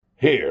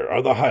Here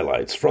are the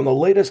highlights from the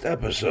latest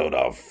episode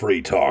of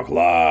Free Talk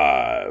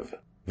Live.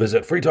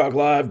 Visit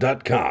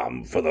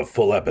freetalklive.com for the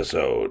full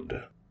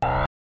episode.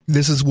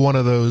 This is one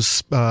of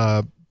those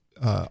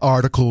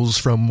articles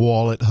from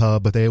Wallet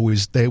Hub, but they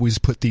always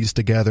put these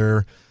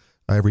together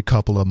every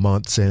couple of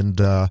months. And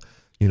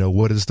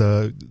what is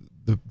the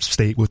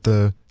state with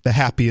the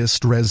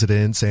happiest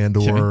residents and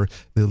or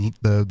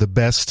the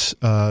best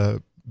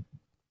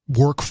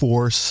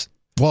workforce?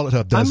 Wallet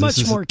Hub does. I'm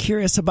much more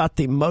curious about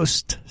the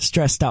most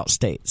stressed out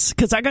states,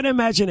 because I got to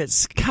imagine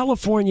it's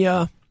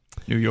California,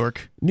 New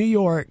York,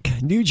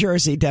 New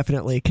Jersey,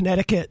 definitely,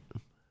 Connecticut.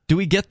 Do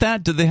we get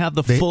that? Do they have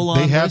the full-on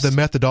They have list? the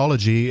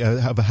methodology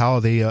of how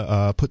they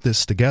put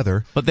this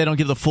together. But they don't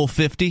give the full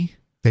 50?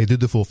 They did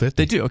the full 50.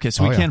 They do. Okay,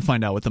 so we can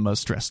find out what the most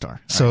stressed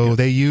are. So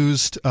they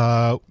used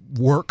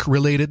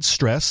work-related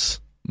stress,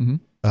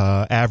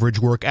 average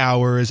work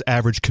hours,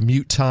 average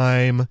commute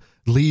time,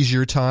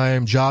 leisure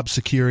time, job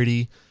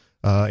security,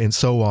 and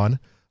so on.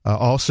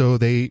 Also,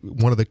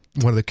 one of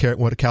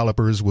the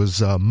calibers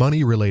was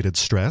money-related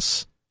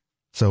stress.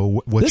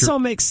 So this all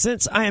makes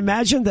sense. I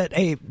imagine that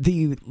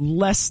the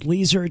less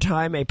leisure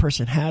time a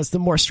person has, the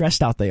more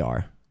stressed out they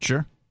are.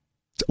 Sure.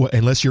 Well,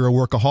 unless you're a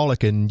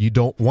workaholic and you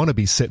don't want to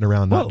be sitting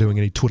around not doing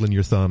any twiddling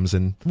your thumbs.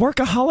 And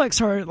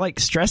workaholics are like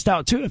stressed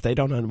out too if they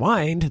don't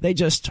unwind. They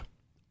just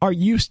are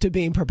used to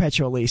being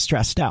perpetually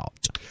stressed out.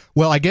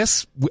 Well, I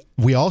guess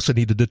we also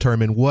need to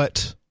determine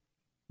what.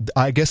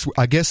 I guess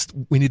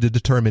we need to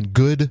determine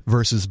good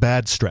versus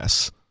bad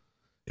stress.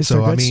 Is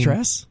there good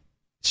stress?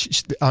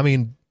 I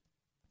mean,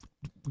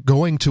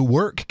 going to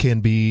work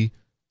can be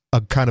a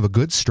kind of a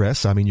good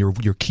stress. I mean,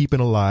 you're keeping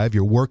alive,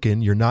 you're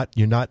working, you're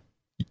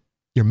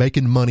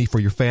making money for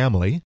your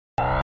family.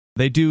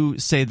 They do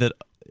say that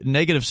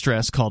negative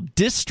stress, called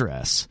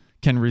distress,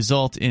 can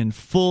result in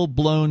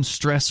full-blown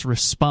stress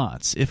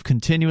response. If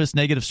continuous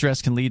negative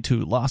stress can lead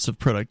to loss of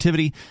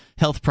productivity,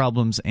 health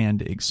problems,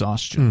 and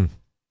exhaustion.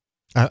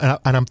 And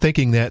I'm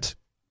thinking that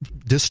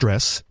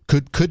distress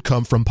could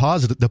come from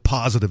the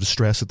positive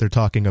stress that they're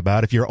talking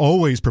about. If you're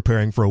always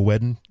preparing for a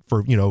wedding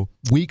for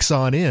weeks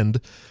on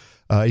end,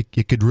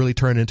 it could really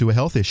turn into a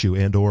health issue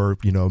and or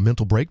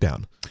mental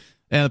breakdown.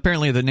 And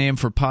apparently the name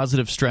for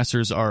positive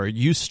stressors are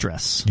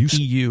eustress.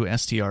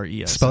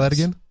 E-U-S-T-R-E-S-S. Spell that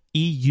again?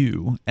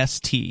 E-U-S-T-R-E-S-S.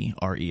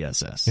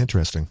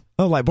 Interesting.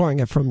 Oh, like borrowing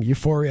it from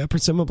euphoria,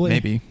 presumably?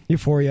 Maybe.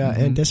 Euphoria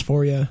and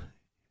dysphoria.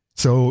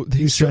 So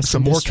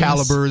some more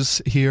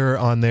calibers here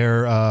on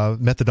their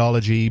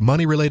methodology.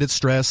 Money-related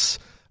stress,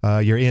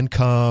 your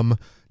income,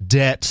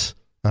 debt,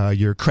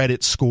 your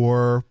credit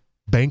score,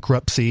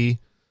 bankruptcy,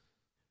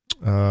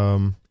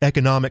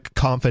 economic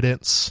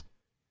confidence.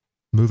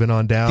 Moving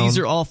on down. These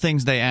are all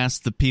things they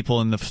asked the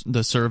people in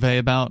the survey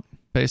about,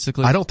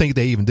 basically? I don't think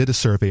they even did a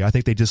survey. I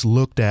think they just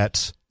looked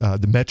at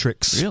the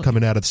metrics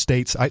coming out of the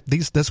states.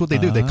 That's what they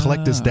do. They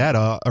collect this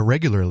data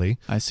regularly.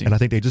 I see. And I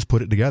think they just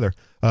put it together.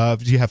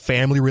 You have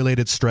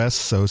family-related stress,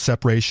 so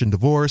separation,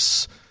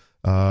 divorce,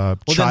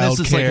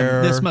 child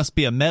care. This must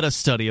be a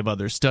meta-study of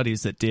other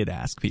studies that did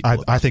ask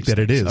people. I think that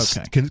it is.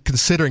 Okay.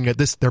 Considering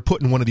that they're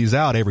putting one of these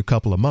out every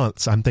couple of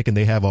months, I'm thinking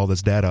they have all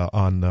this data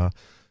on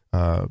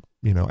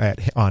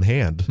on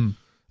hand.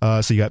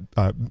 So you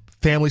got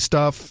family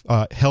stuff,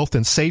 health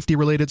and safety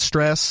related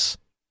stress,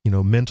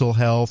 mental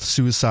health,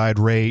 suicide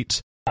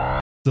rate.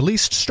 The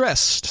least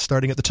stressed,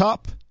 starting at the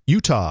top,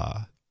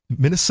 Utah,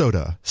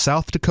 Minnesota,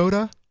 South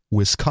Dakota,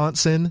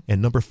 Wisconsin,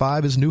 and number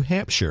 5 is New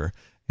Hampshire.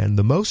 And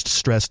the most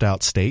stressed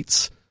out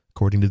states,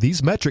 according to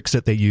these metrics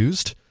that they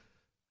used,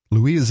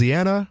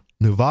 Louisiana,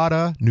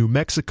 Nevada, New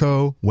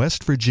Mexico,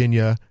 West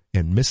Virginia,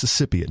 and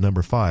Mississippi at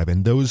number 5.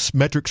 And those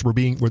metrics were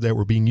being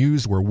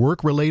used were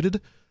work-related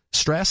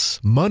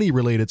stress,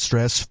 money-related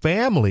stress,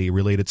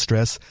 family-related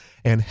stress,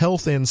 and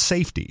health and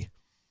safety.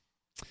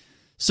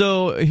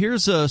 So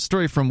here's a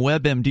story from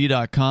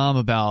WebMD.com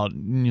about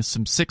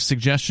some 6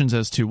 suggestions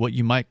as to what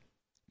you might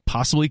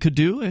possibly could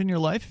do in your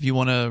life if you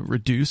want to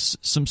reduce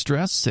some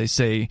stress. They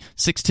say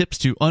 6 tips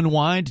to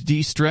unwind,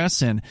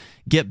 de-stress, and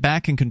get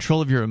back in control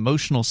of your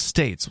emotional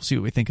states. We'll see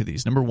what we think of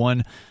these. Number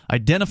 1,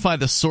 identify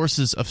the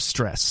sources of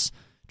stress.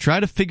 Try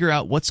to figure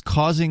out what's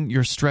causing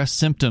your stress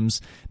symptoms.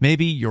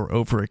 Maybe you're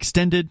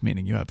overextended,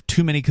 meaning you have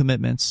too many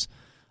commitments,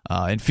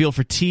 and feel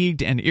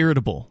fatigued and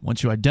irritable.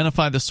 Once you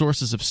identify the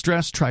sources of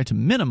stress, try to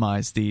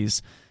minimize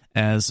these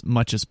as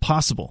much as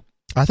possible.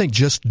 I think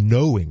just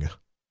knowing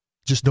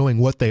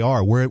what they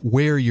are,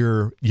 where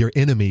your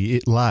enemy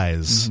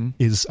lies,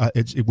 is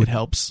it would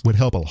help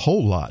a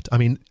whole lot. I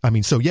mean,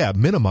 so yeah,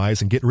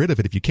 minimize and get rid of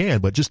it if you can,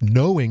 but just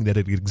knowing that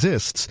it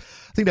exists,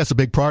 I think that's a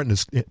big part in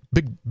this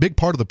big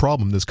part of the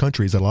problem in this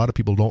country is that a lot of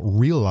people don't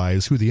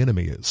realize who the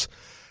enemy is,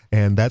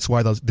 and that's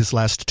why this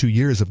last 2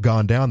 years have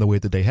gone down the way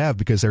that they have,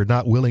 because they're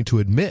not willing to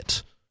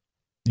admit,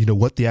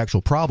 what the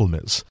actual problem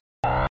is.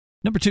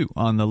 Number 2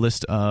 on the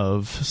list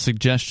of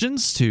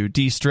suggestions to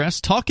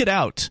de-stress: talk it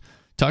out.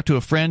 Talk to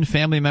a friend,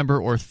 family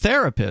member, or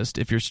therapist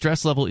if your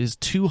stress level is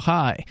too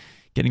high.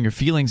 Getting your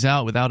feelings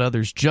out without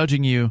others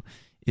judging you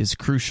is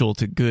crucial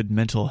to good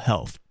mental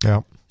health.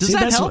 Yeah. Does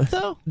that help,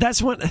 though?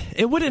 That's what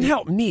it wouldn't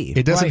help me.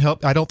 It doesn't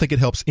help. I don't think it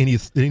helps any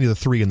of the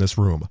three in this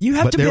room. You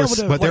have to be able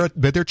to. But there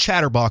are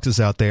chatterboxes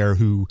out there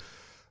who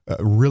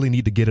really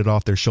need to get it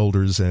off their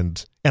shoulders,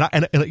 and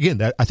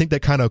again, I think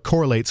that kind of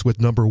correlates with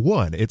number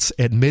one. It's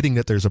admitting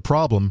that there's a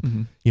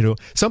problem. Mm-hmm.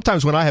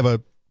 Sometimes when I have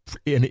an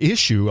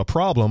issue, a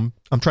problem,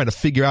 I'm trying to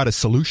figure out a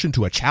solution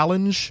to a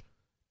challenge.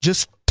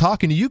 Just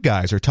talking to you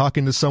guys or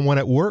talking to someone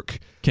at work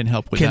can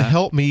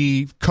help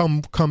me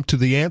come to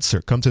the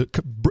answer,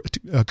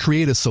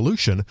 create a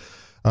solution.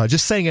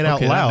 Just saying it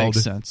out loud. That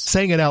makes sense.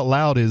 Saying it out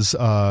loud is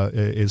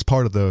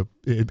part of the.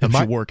 Helps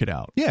you work it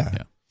out.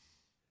 Yeah.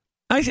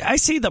 I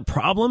see the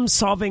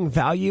problem-solving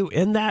value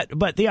in that,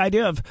 but the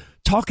idea of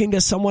talking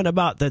to someone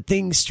about the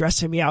things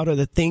stressing me out or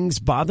the things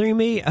bothering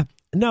me,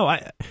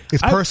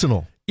 it's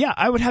personal. Yeah,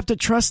 I would have to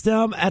trust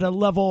them at a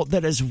level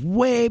that is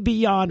way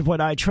beyond what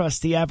I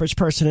trust the average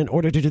person in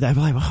order to do that.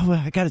 I'm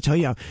like, I got to tell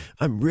you,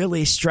 I'm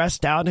really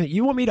stressed out. And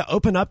you want me to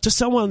open up to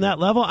someone on that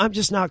level? I'm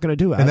just not going to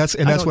do it. And that's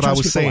what I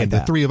was saying. Like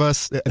the three of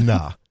us,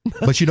 nah.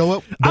 But you know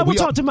what? I will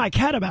talk to my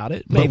cat about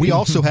it. Maybe.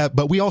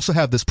 But we also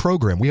have this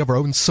program. We have our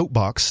own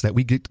soapbox that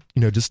we get,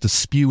 just to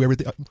spew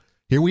everything.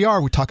 Here we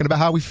are. We're talking about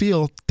how we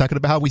feel, talking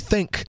about how we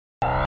think.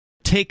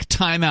 Take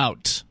time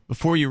out.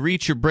 Before you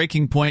reach your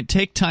breaking point,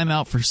 take time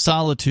out for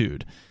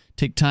solitude.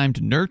 Take time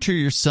to nurture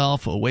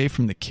yourself away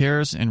from the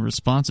cares and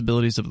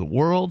responsibilities of the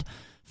world.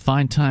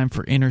 Find time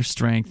for inner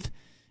strength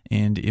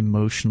and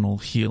emotional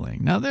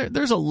healing. Now,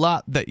 there's a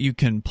lot that you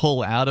can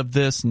pull out of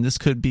this, and this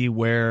could be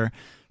where,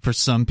 for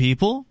some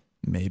people,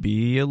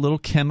 maybe a little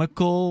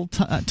chemical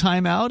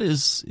time out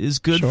is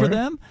good for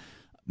them.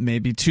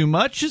 Maybe too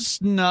much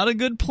is not a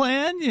good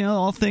plan.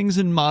 All things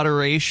in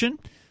moderation.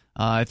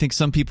 I think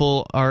some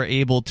people are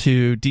able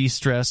to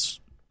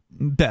de-stress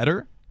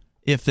better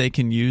if they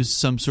can use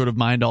some sort of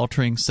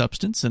mind-altering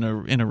substance in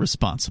a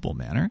responsible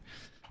manner.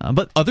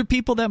 But other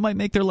people, that might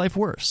make their life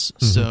worse.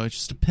 Mm-hmm. So it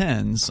just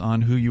depends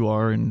on who you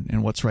are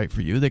and what's right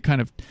for you. They're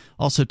kind of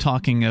also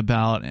talking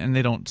about, and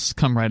they don't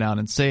come right out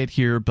and say it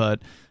here,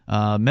 but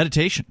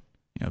meditation.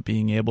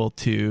 Being able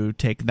to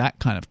take that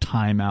kind of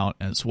time out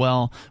as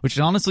well, which is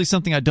honestly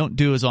something I don't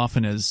do as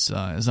often as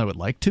I would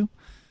like to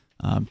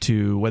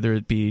whether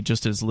it be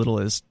just as little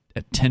as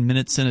at 10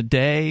 minutes in a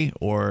day,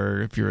 or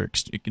if you're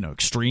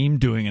extreme,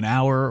 doing an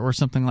hour or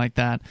something like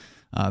that.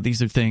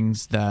 These are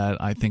things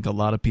that I think a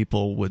lot of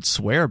people would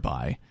swear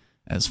by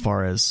as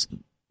far as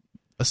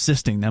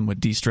assisting them with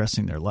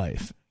de-stressing their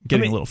life,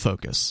 getting a little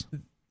focus.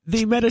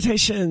 The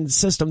meditation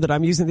system that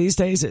I'm using these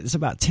days is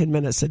about 10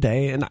 minutes a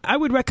day, and I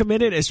would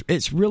recommend it.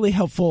 It's really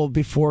helpful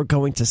before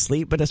going to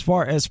sleep, but as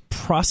far as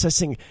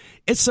processing,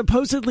 it's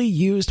supposedly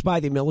used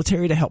by the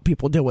military to help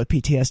people deal with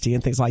PTSD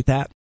and things like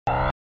that.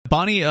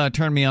 Bonnie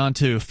turned me on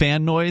to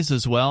fan noise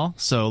as well.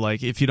 So,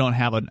 like, if you don't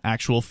have an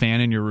actual fan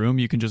in your room,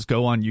 you can just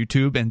go on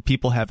YouTube, and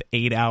people have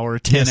 8-hour,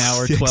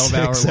 10-hour,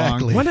 12-hour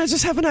long. Why not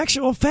just have an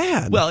actual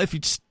fan? Well, if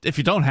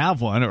you don't have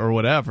one or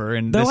whatever,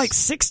 and they're like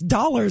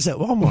 $6 at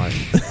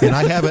Walmart. And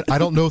I have it. I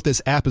don't know if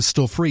this app is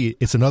still free.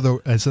 It's another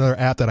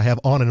app that I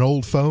have on an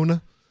old phone.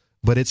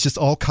 But it's just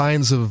all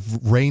kinds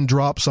of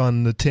raindrops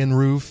on the tin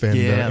roof and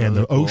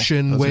the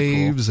ocean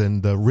waves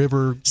and the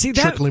river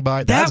trickling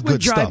by. That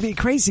would drive me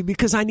crazy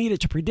because I need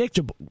it to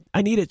predictable.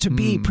 I need it to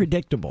be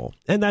predictable,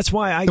 and that's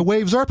why the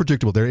waves are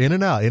predictable. They're in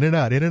and out, in and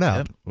out, in and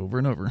out, over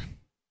and over.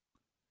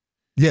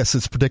 Yes,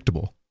 it's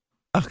predictable.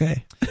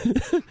 Okay.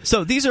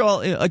 So these are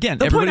all, again,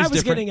 the point I was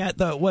different. getting at,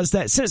 though, was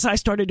that since I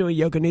started doing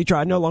Yoga Nidra,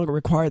 I no longer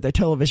require the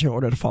television in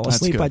order to fall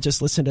asleep. I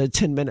just listen to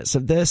 10 minutes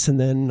of this, and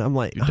then I'm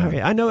like, all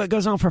right, I know it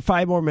goes on for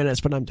 5 more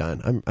minutes, but I'm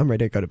done. I'm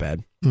ready to go to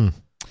bed.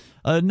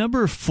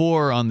 Number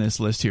 4 on this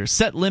list here,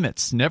 set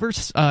limits. Never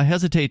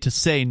hesitate to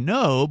say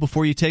no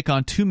before you take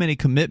on too many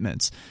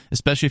commitments,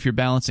 especially if you're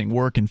balancing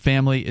work and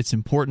family. It's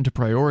important to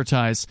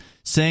prioritize.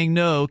 Saying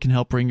no can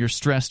help bring your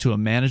stress to a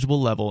manageable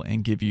level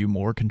and give you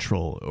more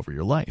control over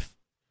your life.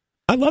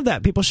 I love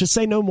that. People should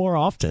say no more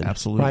often.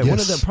 Absolutely. Right? Yes. One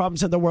of the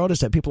problems in the world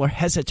is that people are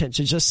hesitant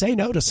to just say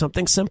no to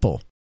something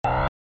simple.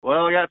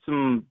 Well, I got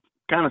some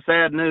kind of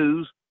sad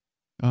news.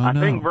 I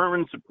think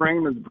Vermin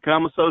Supreme has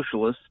become a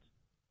socialist.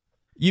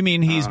 You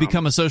mean he's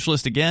become a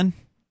socialist again?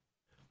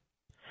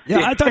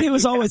 Yeah, I thought he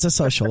was always a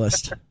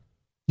socialist.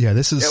 Yeah,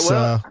 this is...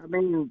 I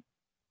mean,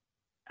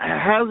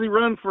 how's he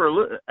run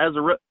for as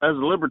a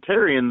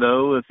libertarian,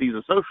 though, if he's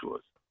a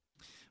socialist?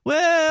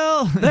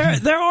 Well,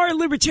 there are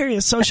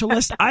libertarian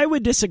socialists. I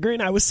would disagree,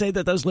 and I would say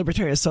that those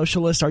libertarian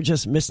socialists are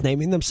just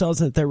misnaming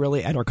themselves and that they're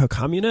really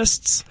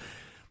anarcho-communists.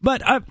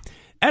 But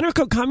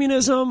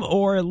anarcho-communism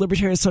or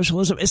libertarian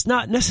socialism is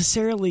not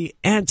necessarily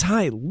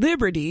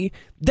anti-liberty.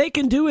 They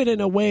can do it in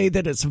a way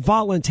that it's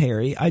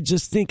voluntary. I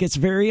just think it's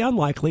very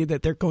unlikely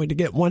that they're going to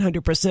get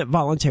 100%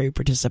 voluntary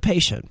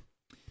participation.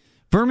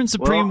 Vermin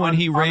Supreme, when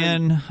he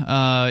ran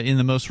in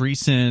the most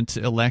recent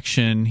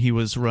election, he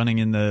was running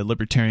in the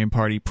Libertarian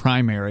Party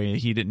primary.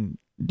 He didn't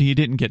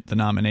get the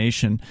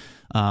nomination,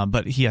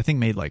 but he, I think,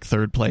 made like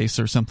 3rd place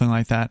or something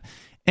like that.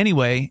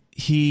 Anyway,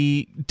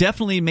 he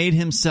definitely made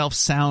himself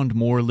sound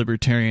more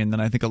libertarian than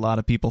I think a lot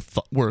of people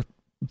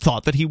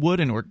thought that he would,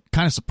 and were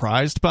kind of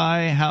surprised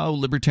by how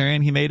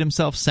libertarian he made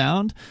himself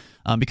sound.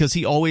 Because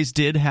he always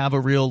did have a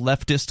real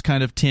leftist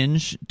kind of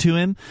tinge to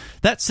him.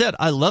 That said,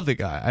 I love the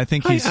guy. I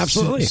think he's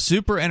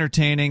super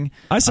entertaining.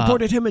 I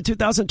supported him in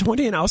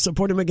 2020, and I'll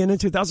support him again in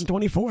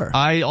 2024.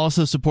 I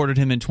also supported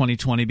him in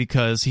 2020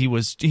 because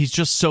he's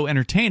just so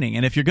entertaining.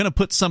 And if you're going to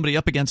put somebody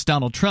up against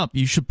Donald Trump,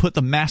 you should put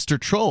the master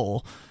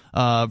troll,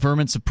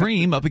 Vermin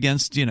Supreme, up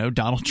against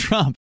Donald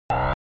Trump.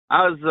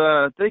 I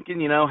was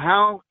thinking,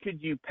 how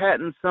could you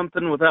patent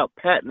something without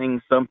patenting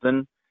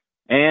something?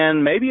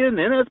 And maybe an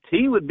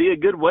NFT would be a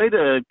good way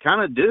to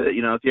kind of do it.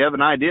 If you have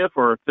an idea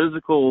for a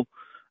physical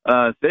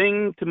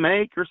thing to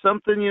make or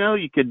something,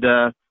 you could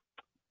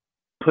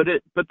put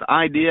the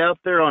idea out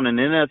there on an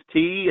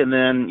NFT, and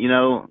then,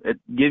 it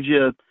gives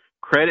you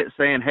credit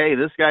saying, hey,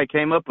 this guy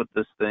came up with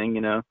this thing,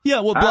 Yeah,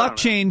 well,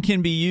 blockchain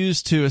can be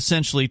used to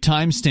essentially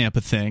timestamp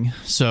a thing.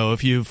 So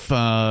if you've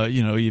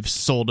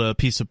sold a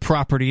piece of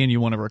property and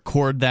you want to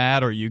record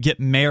that, or you get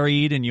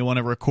married and you want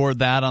to record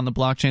that on the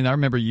blockchain. I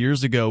remember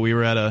years ago we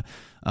were at a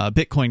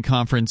Bitcoin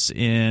conference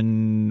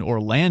in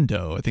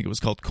Orlando. I think it was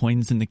called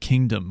Coins in the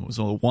Kingdom. It was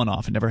a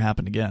one-off. It never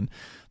happened again.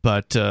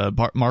 But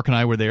Mark and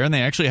I were there, and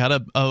they actually had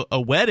a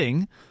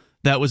wedding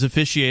that was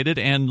officiated,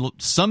 and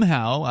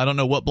somehow, I don't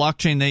know what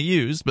blockchain they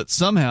used, but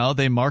somehow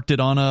they marked it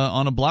on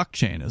a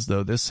blockchain as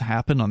though this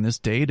happened on this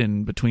date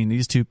and between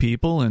these two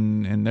people,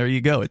 and there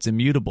you go. It's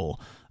immutable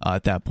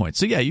at that point.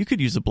 So yeah, you could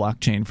use a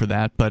blockchain for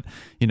that, but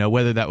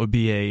whether that would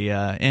be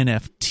a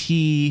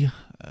NFT,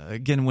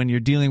 again, when you're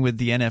dealing with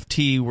the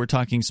NFT, we're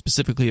talking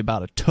specifically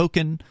about a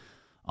token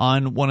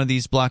on one of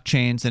these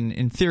blockchains, and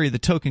in theory, the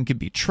token could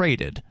be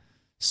traded.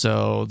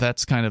 So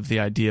that's kind of the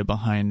idea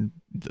behind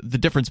the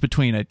difference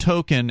between a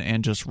token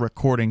and just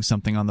recording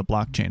something on the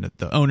blockchain.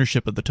 The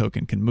ownership of the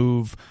token can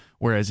move,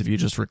 whereas if you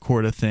just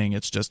record a thing,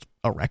 it's just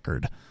a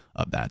record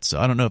of that. So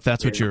I don't know if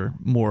that's what you're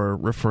more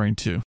referring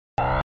to.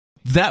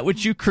 That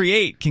which you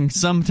create can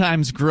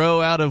sometimes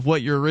grow out of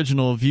what your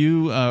original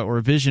view or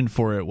vision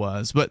for it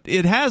was. But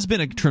it has been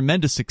a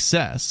tremendous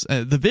success.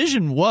 The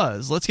vision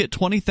was, let's get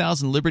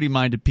 20,000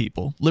 liberty-minded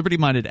people,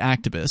 liberty-minded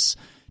activists,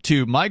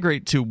 to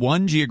migrate to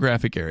one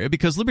geographic area,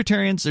 because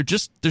libertarians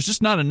there's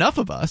just not enough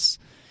of us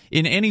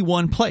in any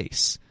one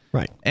place.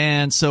 Right.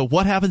 And so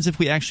what happens if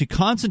we actually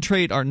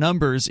concentrate our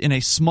numbers in a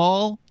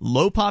small,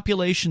 low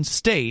population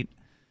state?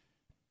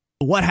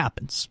 What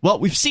happens?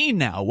 Well, we've seen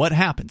now what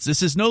happens.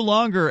 This is no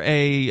longer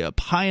a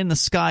pie in the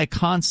sky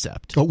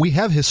concept. But we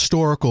have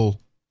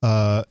historical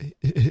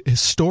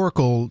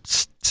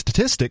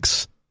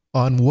statistics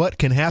on what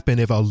can happen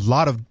if a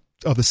lot of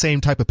the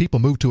same type of people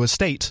move to a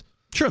state.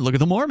 Sure, look at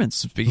the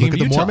Mormons. Look at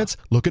the Mormons.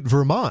 Look at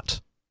Vermont.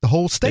 The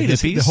whole state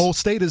is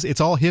it's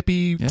all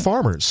hippie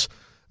farmers,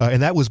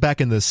 and that was back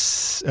in the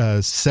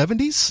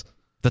 70s.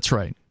 That's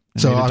right.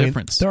 So a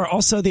difference. There are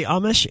also the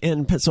Amish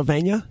in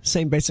Pennsylvania.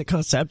 Same basic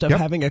concept of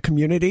having a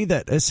community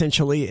that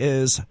essentially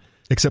is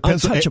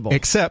untouchable.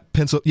 Except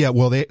Pennsylvania. Yeah,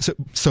 well,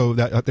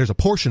 there's a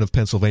portion of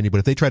Pennsylvania, but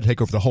if they tried to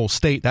take over the whole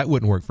state, that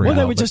wouldn't work very well.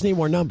 Well, they would just need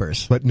more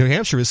numbers. But New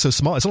Hampshire is so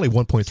small; it's only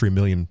 1.3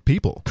 million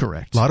people.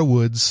 Correct. A lot of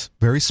woods,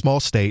 very small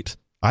state.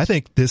 I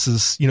think this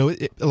is,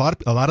 a lot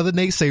of the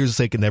naysayers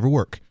say it can never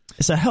work.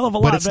 It's a hell of a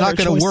lot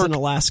better choice than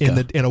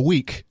Alaska. In a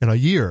week, in a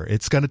year.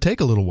 It's going to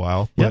take a little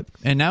while. Yep.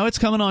 And now it's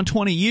coming on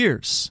 20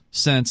 years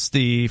since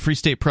the Free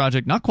State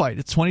Project. Not quite.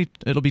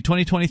 It'll be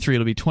 2023.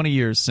 It'll be 20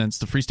 years since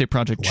the Free State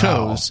Project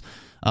chose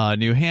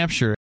New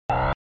Hampshire.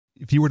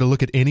 If you were to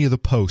look at any of the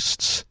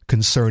posts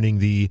concerning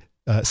the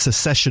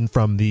secession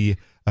from the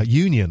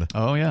Union.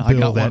 Oh, yeah. I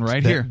got one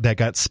right here. That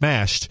got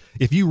smashed.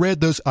 If you read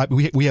those,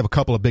 we have a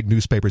couple of big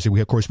newspapers here.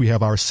 We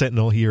have our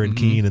Sentinel here in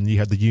Keene, and you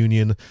have the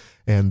Union,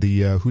 and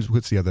the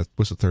what's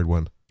the third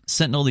one?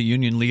 Sentinel, the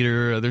Union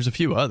Leader. There's a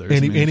few others.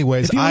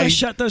 Anyways, if you want to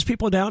shut those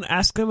people down,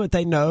 ask them if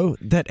they know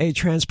that a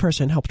trans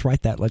person helped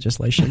write that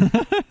legislation.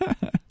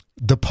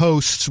 The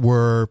posts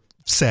were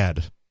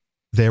sad.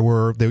 There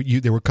were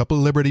a couple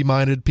of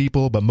liberty-minded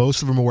people, but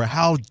most of them were,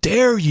 how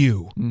dare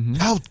you? Mm-hmm.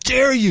 How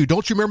dare you?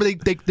 Don't you remember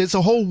there's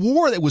a whole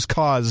war that was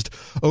caused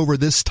over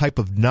this type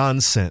of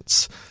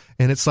nonsense?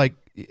 And it's like,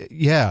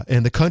 yeah,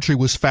 and the country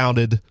was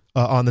founded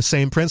on the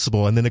same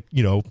principle. And then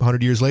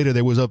 100 years later,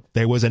 there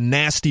was a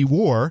nasty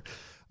war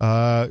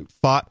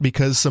fought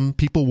because some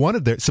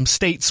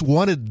states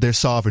wanted their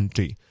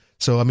sovereignty.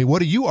 So I mean,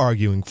 what are you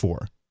arguing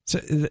for?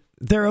 So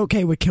they're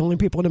okay with killing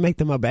people to make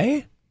them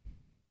obey?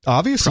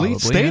 Obviously,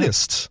 probably,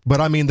 statists, but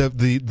I mean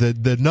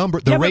the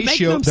number, the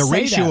ratio of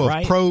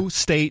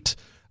pro-state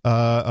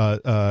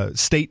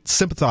state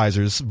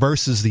sympathizers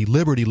versus the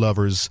liberty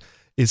lovers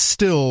is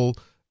still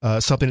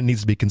something that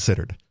needs to be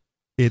considered.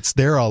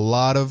 There are a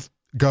lot of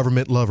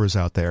government lovers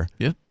out there,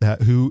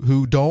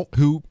 who don't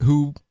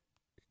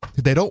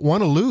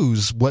want to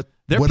lose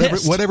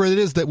whatever it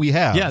is that we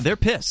have. Yeah, they're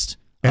pissed,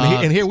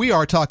 and here we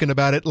are talking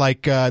about it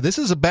like this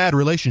is a bad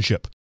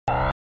relationship.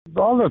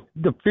 All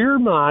the fear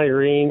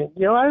mongering,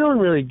 I don't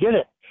really get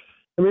it.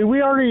 I mean,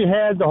 we already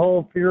had the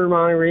whole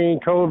fear-mongering,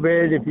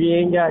 COVID. If you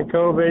ain't got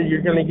COVID,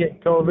 you're going to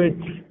get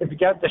COVID. If you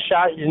got the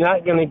shot, you're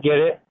not going to get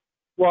it.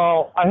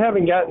 Well, I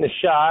haven't gotten the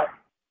shot.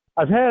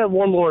 I've had it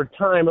one more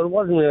time. It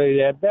wasn't really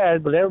that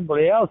bad, but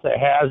everybody else that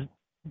has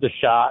the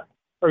shot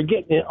are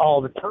getting it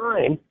all the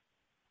time.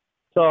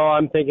 So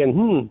I'm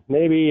thinking,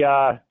 maybe,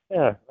 I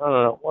don't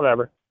know,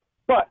 whatever.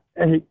 But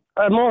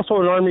I'm also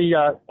an Army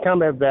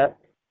combat vet,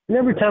 and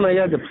every time I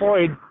got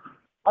deployed,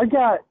 I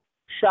got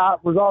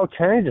shot with all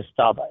kinds of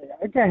stuff.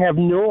 I have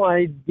no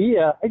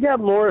idea. I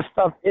got more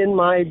stuff in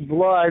my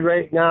blood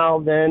right now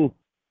than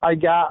I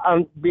got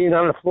on being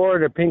on the floor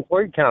at a Pink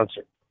Floyd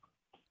concert.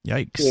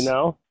 Yikes. You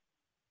know?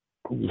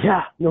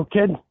 Yeah, no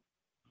kidding.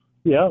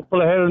 Yeah,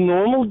 but I had a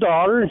normal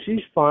daughter, and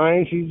she's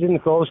fine. She's in the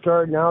Coast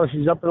Guard now.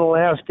 She's up in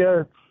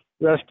Alaska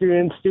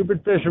rescuing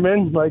stupid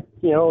fishermen, like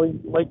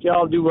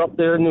y'all do up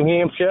there in New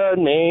Hampshire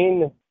and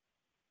Maine.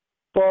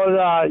 But,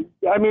 I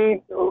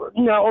mean,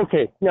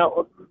 okay.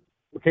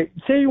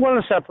 Say you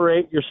want to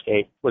separate your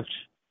state, which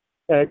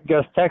I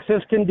guess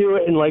Texas can do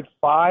it in like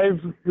 5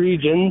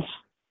 regions.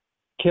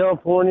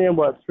 California,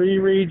 3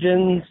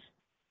 regions.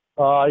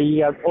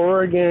 You got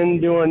Oregon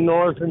doing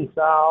north and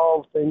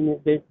south, and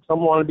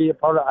some want to be a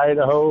part of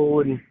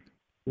Idaho, and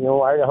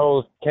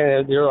Idaho's kind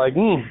of, they're like,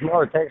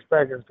 our tax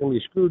bracket's going to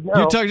be screwed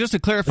now. Just to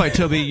clarify,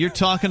 Toby, you're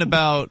talking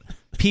about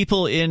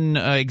people in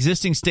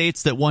existing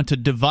states that want to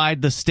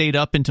divide the state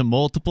up into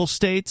multiple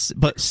states,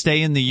 but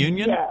stay in the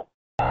union?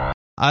 Yeah.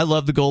 I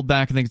love the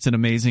Goldback. I think it's an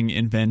amazing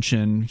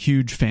invention.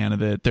 Huge fan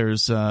of it.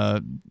 There's,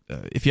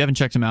 if you haven't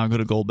checked them out, go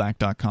to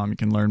goldback.com. You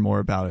can learn more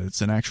about it.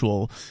 It's an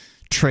actual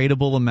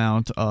tradable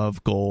amount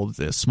of gold.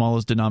 The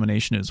smallest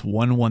denomination is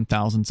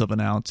 1/1000th of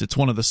an ounce. It's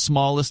one of the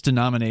smallest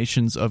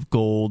denominations of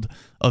gold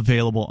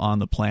available on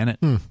the planet.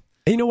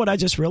 You know what I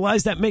just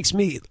realized? That makes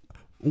me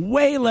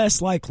way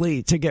less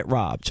likely to get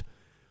robbed.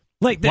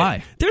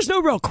 Why? There's no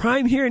real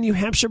crime here in New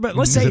Hampshire, but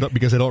let's say...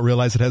 Because they don't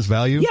realize it has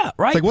value? Yeah,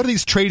 right. It's like, what are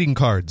these trading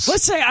cards?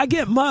 Let's say I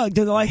get mugged,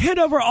 and they're like, hand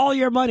over all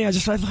your money. I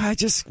just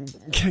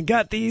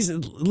got these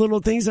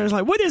little things. They're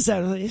like, what is that?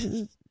 Like,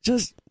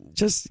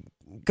 just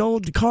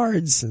gold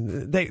cards.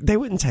 They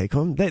wouldn't take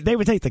them. They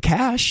would take the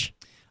cash.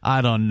 I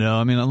don't know.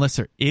 I mean, unless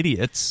they're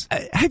idiots.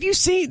 Have you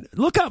seen...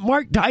 Look up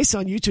Mark Dice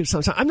on YouTube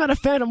sometime. I'm not a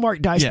fan of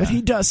Mark Dice, but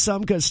he does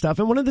some good stuff.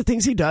 And one of the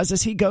things he does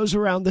is he goes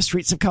around the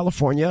streets of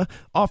California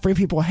offering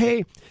people,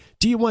 hey,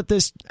 do you want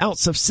this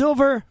ounce of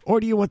silver or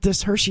do you want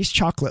this Hershey's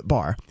chocolate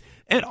bar?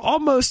 And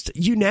almost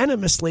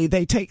unanimously,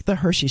 they take the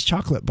Hershey's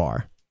chocolate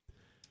bar.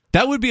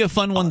 That would be a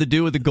fun one to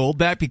do with the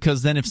Goldback,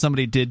 because then if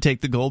somebody did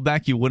take the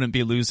Goldback, you wouldn't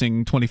be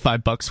losing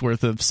 $25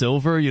 worth of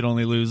silver. You'd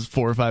only lose $4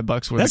 or $5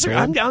 worth of gold.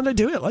 I'm down to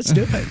do it. Let's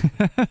do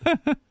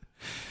it.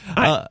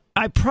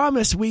 I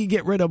promise we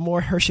get rid of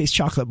more Hershey's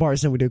chocolate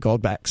bars than we do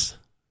Goldbacks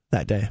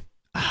that day.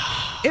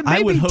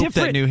 I would hope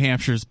that New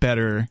Hampshire's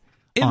better.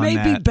 It may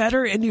be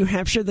better in New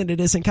Hampshire than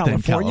it is in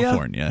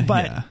California,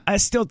 but I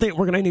still think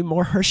we're going to need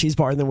more Hershey's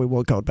bar than we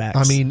will Goldbacks.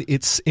 I mean,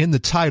 it's in the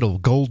title,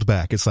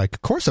 Goldback. It's like,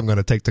 of course I'm going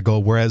to take the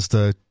gold, whereas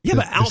the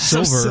ounce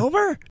of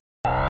silver?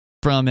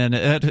 From an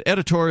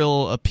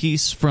editorial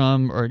piece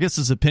or I guess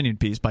it's an opinion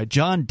piece by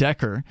John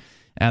Decker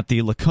at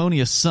the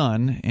Laconia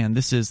Sun, and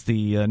this is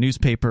the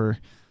newspaper,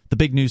 the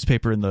big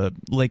newspaper in the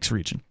Lakes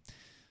region.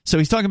 So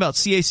he's talking about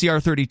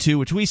CACR 32,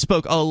 which we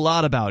spoke a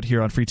lot about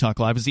here on Free Talk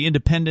Live, is the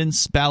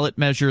independence ballot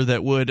measure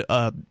that would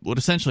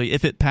essentially,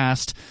 if it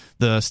passed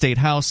the state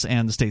house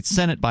and the state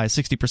senate by a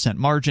 60%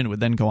 margin, it would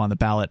then go on the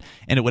ballot,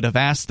 and it would have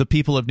asked the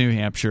people of New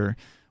Hampshire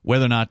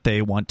whether or not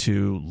they want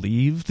to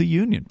leave the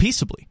union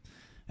peaceably.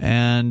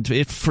 And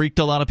it freaked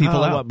a lot of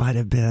people out. What might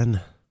have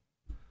been?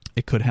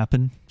 It could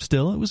happen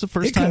still. It was the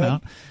first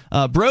time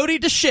out. Brody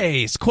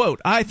DeShays, quote,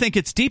 I think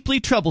it's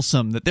deeply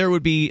troublesome that there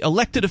would be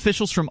elected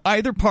officials from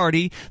either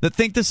party that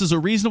think this is a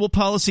reasonable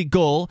policy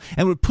goal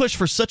and would push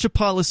for such a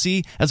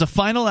policy as a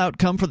final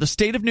outcome for the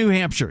state of New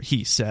Hampshire,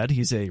 he said.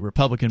 He's a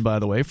Republican, by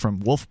the way,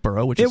 from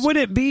Wolfboro. It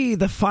wouldn't be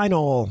the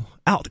final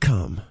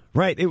outcome,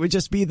 right? It would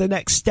just be the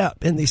next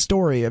step in the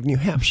story of New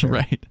Hampshire.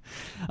 Right.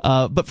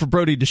 But for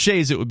Brody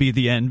DeShays, it would be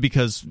the end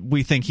because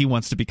we think he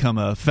wants to become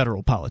a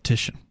federal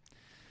politician.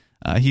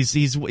 He's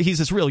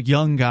this real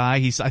young guy.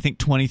 He's, I think,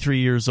 23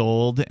 years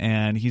old,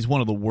 and he's one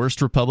of the worst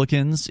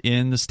Republicans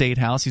in the state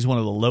house. He's one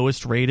of the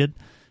lowest rated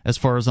as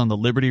far as on the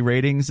liberty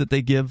ratings that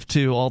they give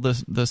to all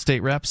the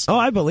state reps. Oh,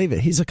 I believe it.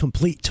 He's a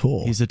complete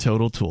tool. He's a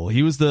total tool.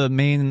 He was the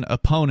main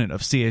opponent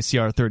of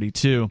CACR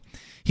 32.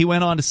 He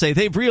went on to say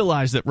they've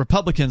realized that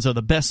Republicans are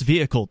the best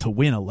vehicle to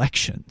win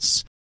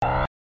elections.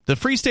 The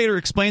Free Stater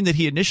explained that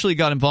he initially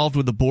got involved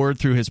with the board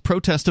through his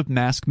protest of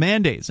mask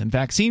mandates and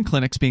vaccine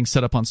clinics being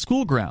set up on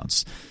school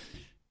grounds.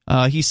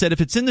 He said, if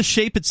it's in the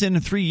shape it's in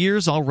 3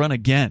 years, I'll run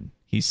again.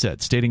 he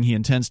said, stating he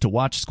intends to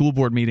watch school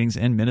board meetings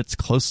and minutes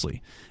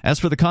closely. As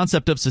for the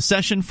concept of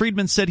secession,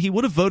 Friedman said he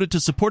would have voted to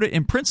support it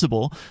in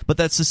principle, but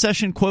that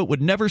secession, quote,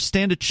 would never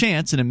stand a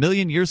chance in a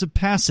million years of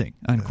passing,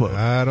 unquote.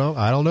 I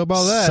don't know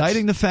about that.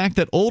 Citing the fact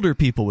that older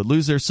people would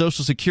lose their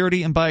Social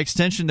Security and by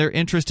extension their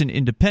interest in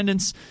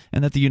independence,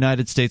 and that the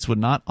United States would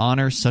not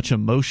honor such a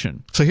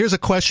motion. So here's a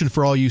question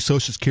for all you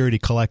Social Security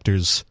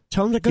collectors.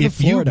 Tell them to go to If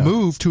Florida. you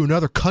move to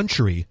another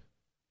country,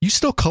 you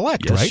still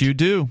collect, right? Yes, you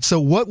do. So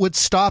what would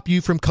stop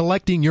you from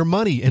collecting your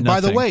money? And by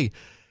the way,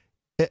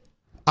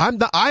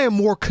 I am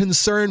more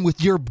concerned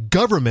with your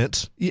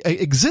government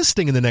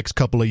existing in the next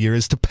couple of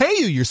years to pay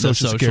you your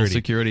Social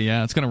Security.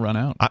 Yeah, it's going to run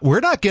out. We're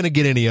not going to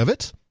get any of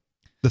it.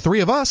 The three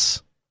of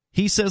us.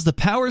 He says the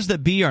powers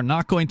that be are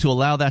not going to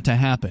allow that to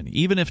happen.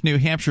 Even if New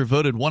Hampshire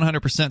voted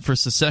 100% for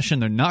secession,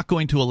 they're not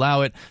going to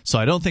allow it. So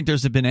I don't think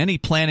there's been any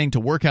planning to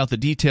work out the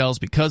details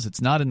because it's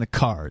not in the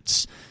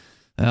cards.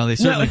 Well, they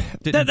certainly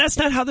didn't. That's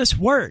not how this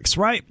works,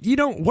 right? You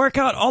don't work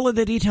out all of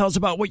the details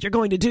about what you're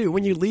going to do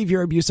when you leave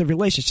your abusive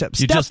relationship.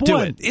 You Step just do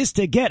one it. is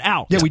to get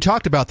out. Yeah, we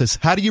talked about this.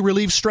 How do you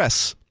relieve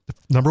stress?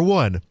 Number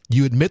one,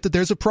 you admit that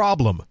there's a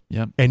problem,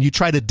 and you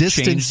try to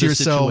distance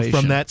yourself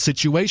from that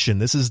situation.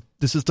 This is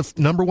the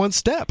number one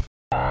step.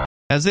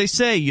 As they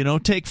say, you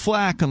don't take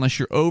flack unless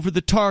you're over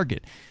the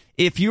target.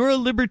 If you're a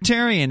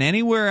libertarian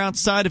anywhere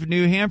outside of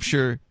New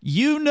Hampshire,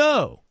 you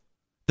know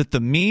that the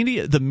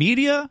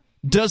media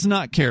does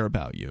not care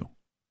about you.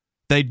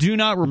 They do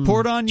not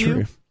report on you.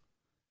 True.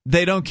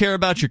 They don't care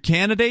about your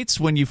candidates.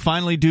 When you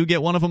finally do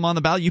get one of them on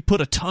the ballot, you put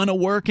a ton of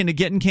work into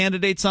getting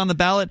candidates on the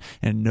ballot,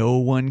 and no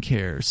one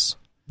cares.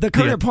 The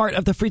current part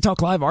of the Free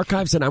Talk Live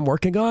archives that I'm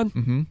working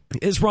on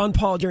is Ron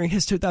Paul during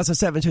his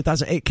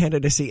 2007-2008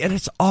 candidacy, and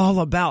it's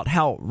all about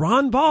how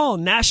Ron Paul,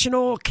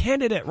 national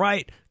candidate,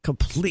 right,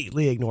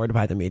 completely ignored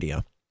by the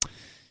media.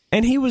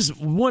 And he was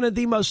one of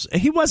the most,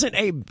 he wasn't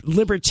a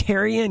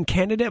libertarian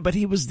candidate, but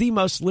he was the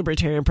most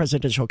libertarian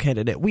presidential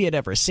candidate we had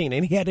ever seen.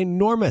 And he had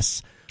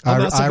enormous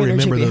amounts of energy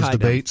remember those behind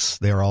debates.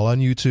 They are all on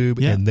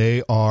YouTube, and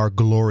they are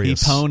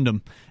glorious. He pwned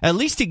them. At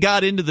least he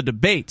got into the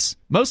debates.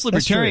 Most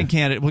libertarian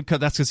candidates,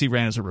 that's because he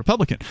ran as a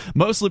Republican.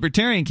 Most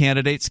libertarian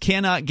candidates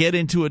cannot get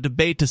into a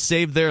debate to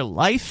save their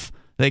life.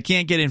 They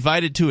can't get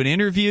invited to an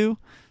interview.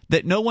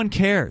 That no one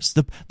cares.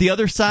 The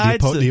other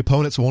sides, the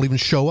opponents won't even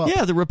show up.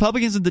 Yeah, the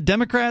Republicans and the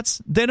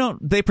Democrats,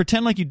 they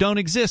pretend like you don't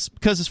exist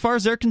because as far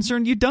as they're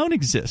concerned, you don't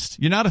exist.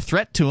 You're not a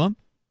threat to them.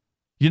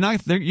 You're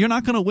not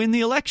going to win the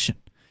election.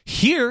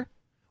 Here,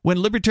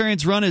 when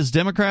libertarians run as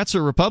Democrats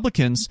or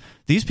Republicans,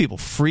 these people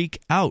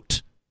freak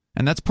out.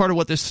 And that's part of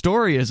what this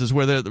story is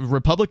where the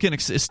Republican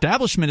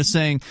establishment is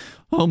saying,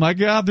 oh my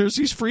God, there's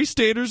these free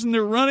staters and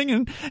they're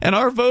running and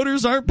our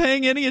voters aren't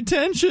paying any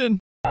attention.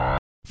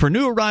 For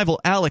new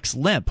arrival Alex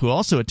Lemp, who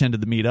also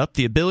attended the meetup,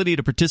 the ability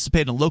to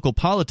participate in local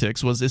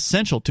politics was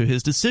essential to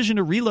his decision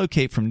to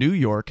relocate from New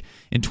York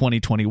in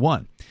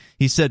 2021.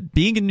 He said,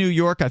 being in New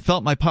York, I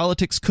felt my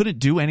politics couldn't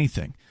do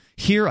anything.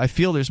 Here, I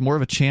feel there's more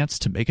of a chance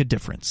to make a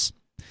difference.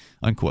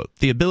 Unquote.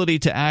 The ability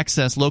to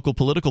access local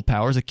political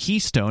power is a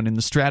keystone in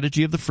the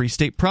strategy of the Free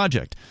State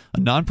Project, a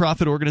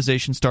nonprofit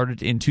organization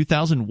started in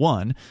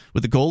 2001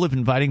 with the goal of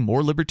inviting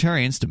more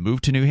libertarians to move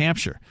to New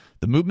Hampshire.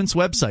 The movement's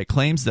website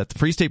claims that the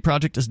Free State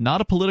Project is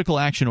not a political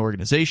action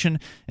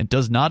organization and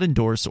does not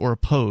endorse or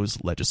oppose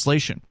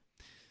legislation.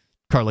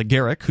 Carla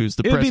Garrick, who's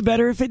the president... It would be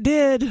better if it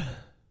did.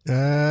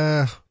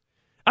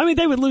 I mean,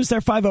 they would lose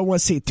their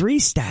 501c3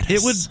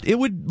 status. It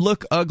would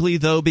look ugly,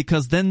 though,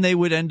 because then they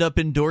would end up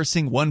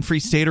endorsing one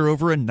free stater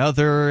over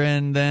another,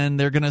 and then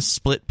they're going to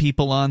split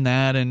people on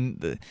that.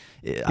 And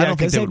I don't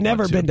think they've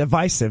never been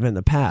divisive in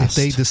the past.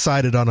 If they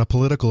decided on a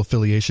political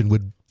affiliation,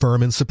 would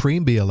Firm and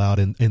Supreme be allowed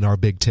in our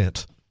big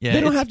tent? Yeah,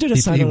 they don't have to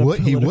decide on a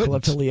political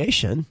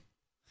affiliation.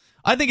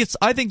 I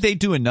think they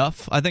do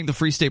enough. I think the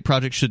Free State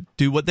Project should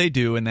do what they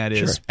do, and that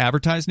is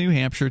advertise New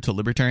Hampshire to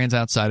libertarians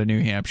outside of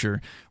New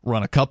Hampshire,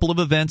 run a couple of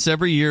events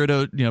every year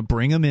to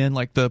bring them in,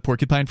 like the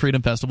Porcupine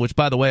Freedom Festival, which,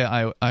 by the way,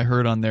 I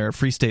heard on their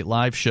Free State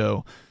Live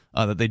show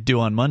that they do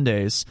on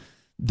Mondays,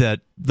 that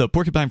the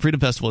Porcupine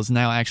Freedom Festival is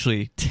now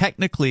actually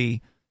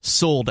technically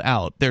sold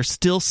out. They're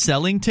still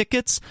selling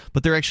tickets,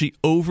 but they're actually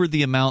over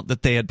the amount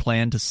that they had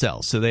planned to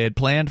sell. So they had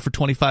planned for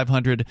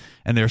 2,500,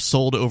 and they're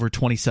sold over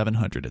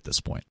 2,700 at this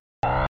point.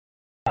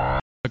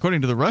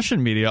 According to the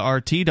Russian media,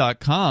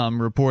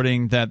 RT.com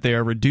reporting that they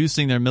are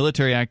reducing their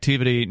military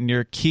activity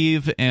near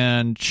Kyiv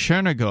and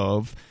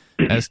Chernigov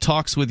as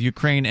talks with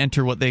Ukraine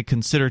enter what they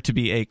consider to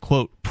be a,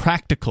 quote,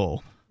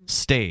 practical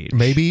stage.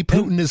 Maybe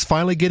Putin is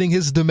finally getting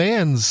his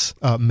demands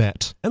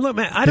met. And look,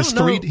 man, I don't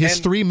know. His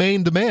three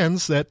main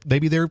demands, that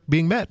maybe they're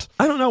being met.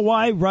 I don't know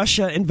why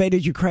Russia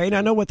invaded Ukraine.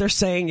 I know what they're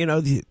saying.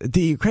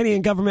 The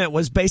Ukrainian government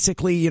was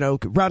basically,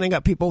 rounding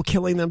up people,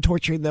 killing them,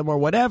 torturing them, or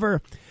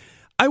whatever.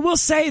 I will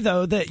say,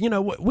 though, that,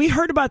 we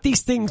heard about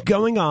these things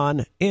going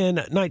on in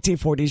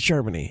 1940s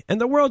Germany, and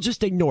the world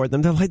just ignored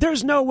them. They're like,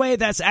 there's no way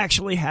that's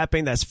actually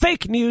happening. That's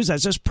fake news.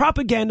 That's just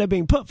propaganda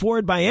being put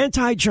forward by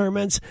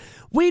anti-Germans.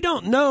 We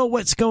don't know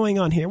what's going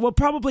on here. We'll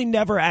probably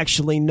never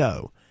actually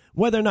know.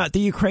 whether or not the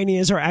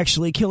Ukrainians are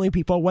actually killing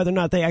people, whether or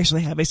not they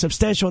actually have a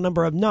substantial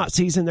number of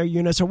Nazis in their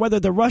units, or whether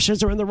the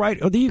Russians are in the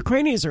right or the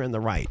Ukrainians are in the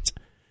right.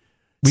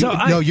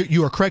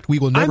 You are correct. We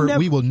will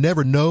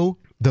never know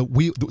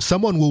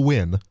someone will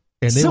win.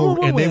 And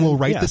they will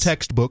write the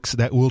textbooks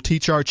that will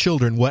teach our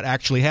children what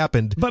actually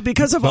happened. But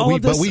because of all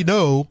of this, but we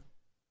know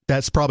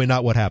that's probably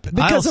not what happened.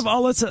 Because of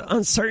all this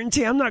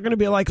uncertainty, I'm not going to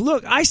be like,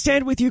 look, I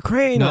stand with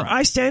Ukraine or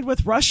I stand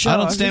with Russia. I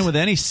don't stand with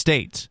any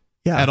state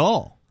at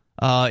all.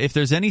 If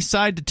there's any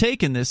side to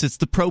take in this, it's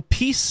the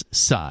pro-peace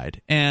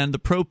side. And the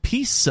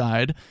pro-peace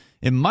side,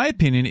 in my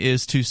opinion,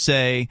 is to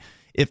say,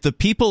 if the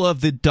people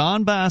of the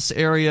Donbass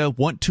area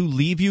want to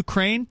leave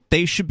Ukraine,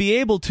 they should be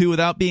able to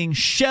without being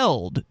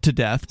shelled to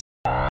death.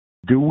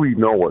 Do we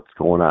know what's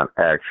going on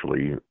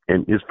actually?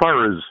 And as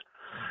far as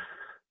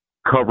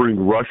covering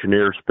Russian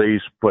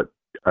airspace, but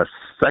a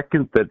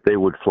second that they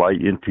would fly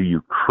into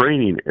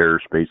Ukrainian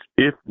airspace,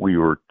 if we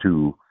were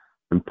to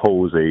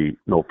impose a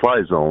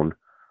no-fly zone,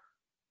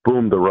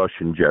 boom, the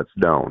Russian jets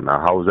down. Now,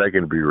 how is that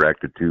going to be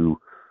reacted to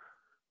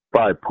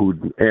by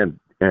Putin and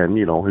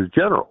his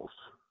generals?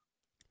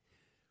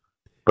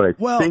 But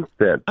I think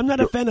that I'm not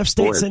a fan of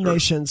states and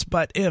nations,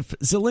 but if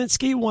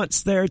Zelensky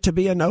wants there to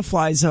be a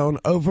no-fly zone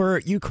over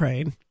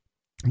Ukraine,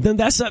 then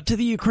that's up to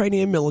the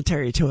Ukrainian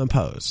military to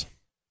impose.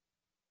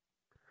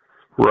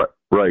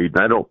 Right.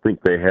 I don't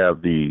think they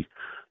have the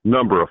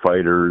number of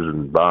fighters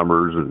and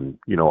bombers and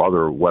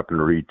other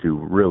weaponry to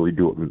really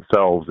do it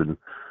themselves. And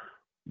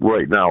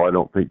right now, I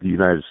don't think the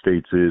United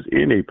States is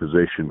in a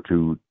position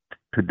to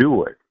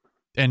do it.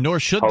 And nor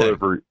should they.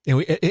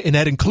 And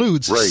that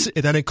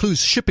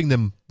includes shipping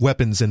them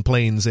weapons and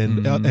planes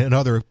and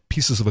other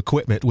pieces of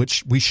equipment,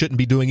 which we shouldn't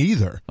be doing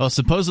either. Well,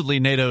 supposedly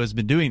NATO has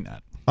been doing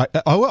that.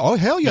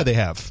 Hell yeah, they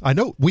have.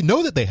 We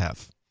know that they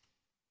have.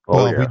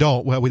 We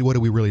don't. Well, what do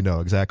we really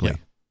know exactly? Yeah.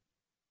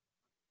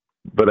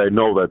 But I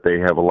know that they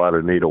have a lot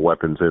of NATO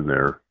weapons in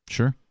there.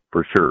 Sure.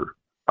 For sure.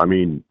 I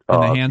mean, in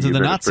the hands of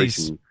the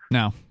Nazis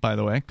now, by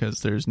the way,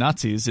 because there's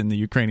Nazis in the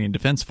Ukrainian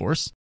Defense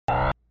Force.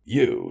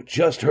 You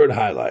just heard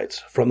highlights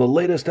from the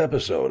latest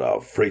episode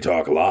of Free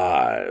Talk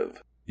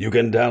Live. You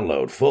can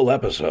download full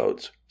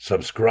episodes,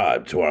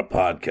 subscribe to our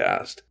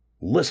podcast,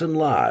 listen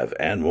live,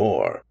 and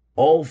more,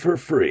 all for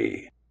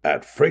free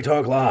at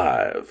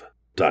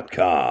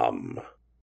freetalklive.com.